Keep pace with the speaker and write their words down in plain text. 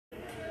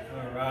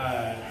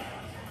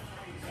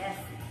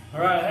All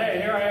right, hey,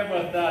 here I am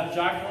with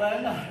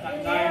Jacqueline.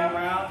 Got 9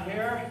 round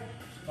here.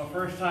 My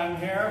first time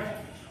here.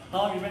 How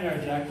long have you been here,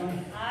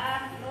 Jacqueline?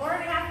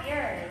 4.5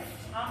 years.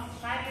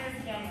 5 years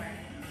in January.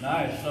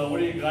 Nice. So what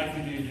do you do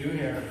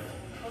here?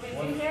 What we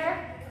do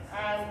here?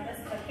 This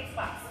is a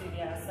kickbox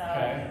studio, so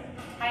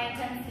high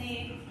intensity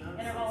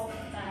interval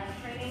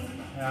training.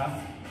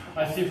 Yeah.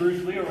 I see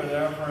Bruce Lee over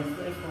there for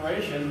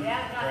inspiration.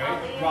 Yeah,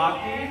 got great.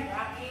 Rocky.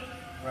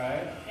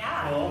 Right.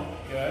 Yeah. Cool.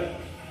 Good.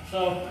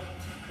 So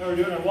we're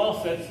doing our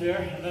wall sits here,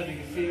 and then you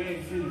can see the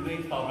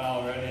wings popping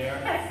out already here.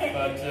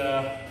 But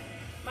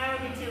mine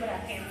would be too, but I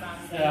have pants on.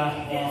 So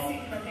yeah. Well,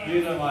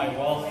 these are my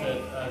wall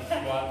sit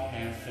squat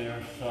pants here,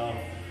 so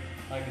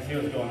I can see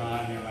what's going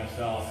on here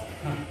myself.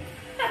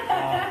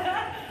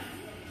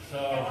 So.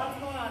 Yeah, lots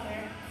going on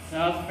there.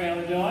 How's the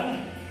family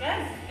doing?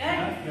 Good.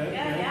 Good.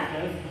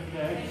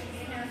 Okay.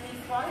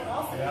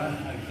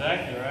 Yeah,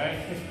 exactly, right?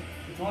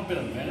 It's only been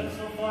a minute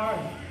so far.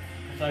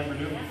 It's like we're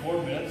doing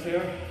 4 minutes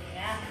here.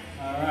 Yeah.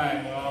 All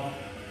right, well.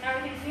 How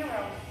are things in your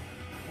world?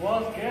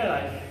 Well, it's good.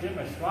 I did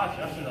my squats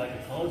yesterday, like I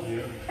told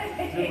you.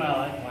 Did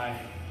my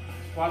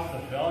squats to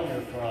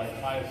failure for like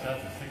 5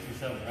 sets of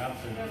 67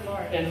 reps. Good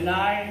Lord. In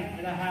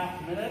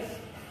 9.5 minutes.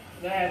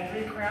 Then I had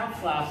 3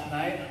 cramps last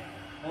night.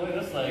 Only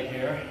this leg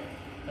here.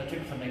 I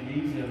took some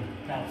magnesium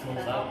capsules.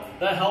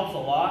 That helps a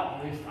lot.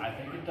 At least I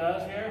think it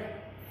does here.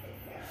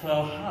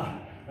 So,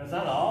 is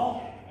that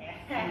all? Yeah.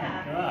 Oh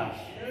my gosh.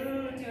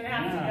 Ooh, 2.5 to go.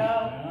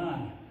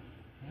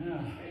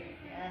 Yeah.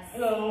 Yes.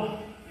 Hello.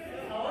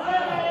 Hello.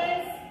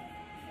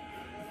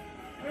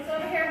 We're just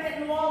over here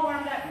getting the wall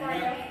warmed up for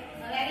you.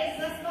 Well, that is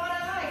the spot I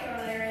like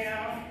over there, you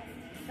know.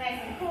 Nice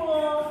and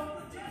cool.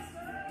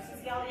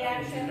 Just get all the You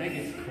action. think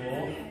it's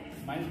cool?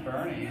 Mine's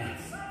burning.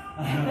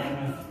 Oh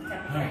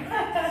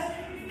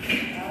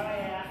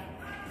yeah.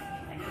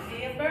 I can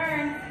see it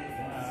burn.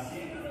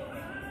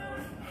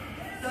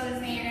 So does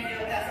this mean you're going to do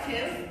it with us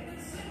too?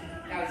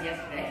 That was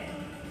yesterday.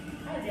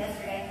 That was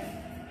yesterday.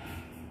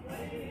 I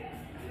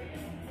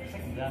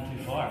think I'm down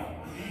too far.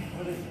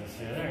 What is this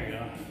here? There you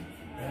go.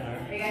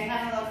 There. Are you guys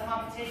having a little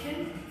competition?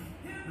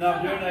 No,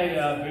 I'm doing a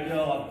video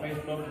on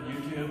Facebook and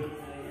YouTube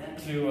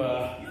to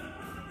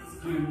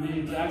do me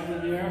and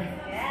Jacqueline here.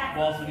 Yeah.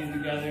 We're also getting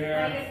together here.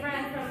 My good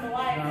friend from the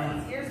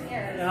life. Years and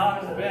years. Yeah, how long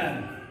has it been?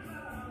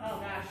 Oh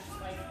gosh,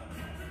 like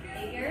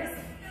 8 years?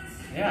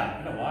 Yeah,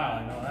 it's been a while, I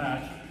know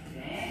that.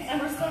 And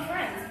we're still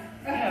friends.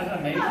 Yeah, isn't that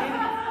amazing?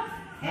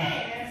 Hey,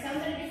 there's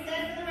something to be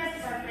said for the rest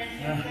of our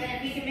friendship, Yeah. that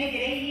if we can make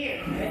it 8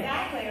 years.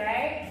 Exactly,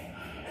 right?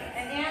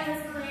 And Ann, this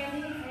is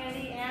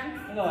Randy, Ann.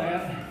 Hello,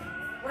 Ann.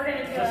 We're going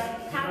to do Just a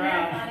half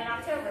marathon in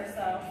October,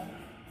 so. Are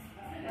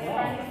you Wow.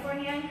 running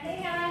beforehand? Hey,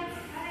 Ann.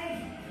 Hi.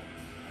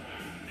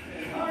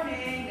 Good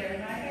morning. There's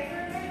my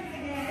favorite friends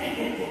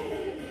again.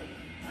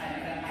 I know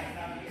that might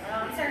sound weird.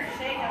 I'm starting to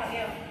shake. How about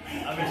you?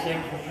 I've been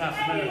shaking for the past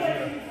minute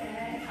here.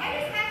 I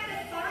just have to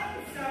find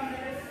some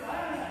that are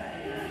fun.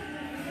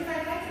 Because I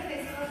like that they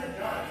still in the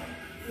dark.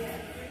 Yeah.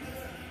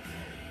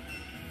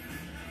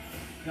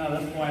 Now, at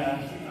this point,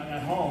 I'm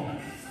at home.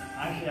 I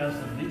actually have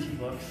some Nietzsche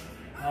books.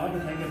 All I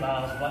can think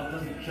about is what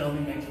doesn't kill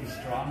me makes me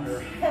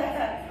stronger. Isn't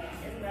that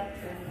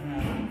true?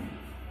 Yeah.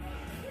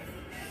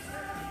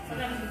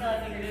 Sometimes you feel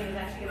like what you're doing is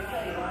actually going to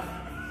kill you.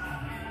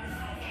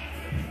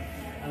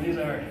 And these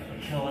are a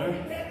killer.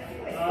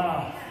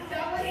 Ah.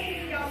 July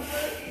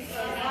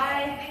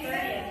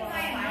 30th.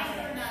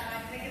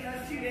 I'm thinking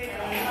those 2 days.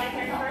 July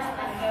 31st, I'm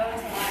going to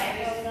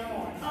live. No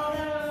more.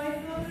 Although it's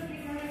supposed to be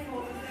kind of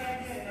cold today.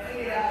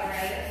 Yeah,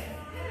 right.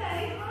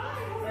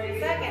 30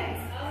 seconds.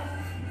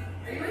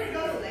 Are you ready to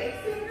go to the lake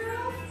soon,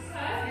 girls?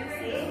 Are you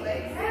ready to go to the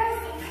lake?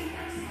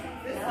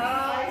 This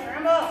week,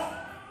 Tremble.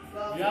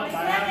 well, Yeah, 20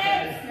 my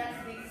seconds. next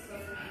week's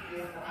supposed to be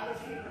beautiful. I was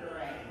cheaper to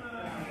write.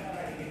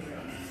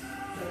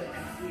 So that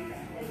next week I'm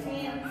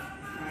 15.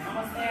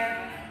 Almost there.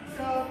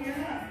 So if you're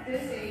not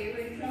busy,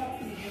 reach out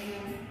to me.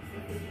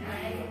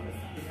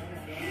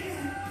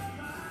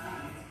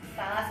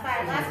 Last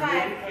five. Last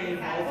five.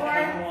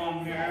 Come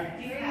along here.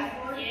 Do you have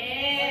one?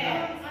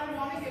 Yeah. I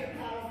want to get a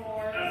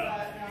paddleboard,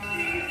 but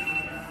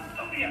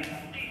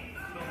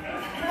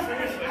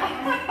Seriously.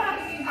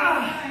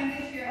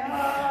 this year.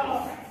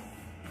 Oh.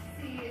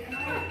 See, and I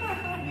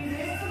mean,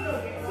 this is a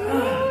bit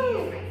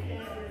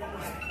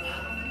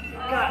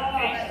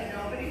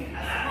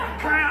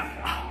Crap.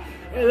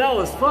 Hey, that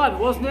was fun,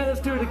 wasn't it? Let's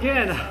do it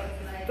again.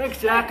 Thanks,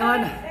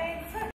 Jacqueline.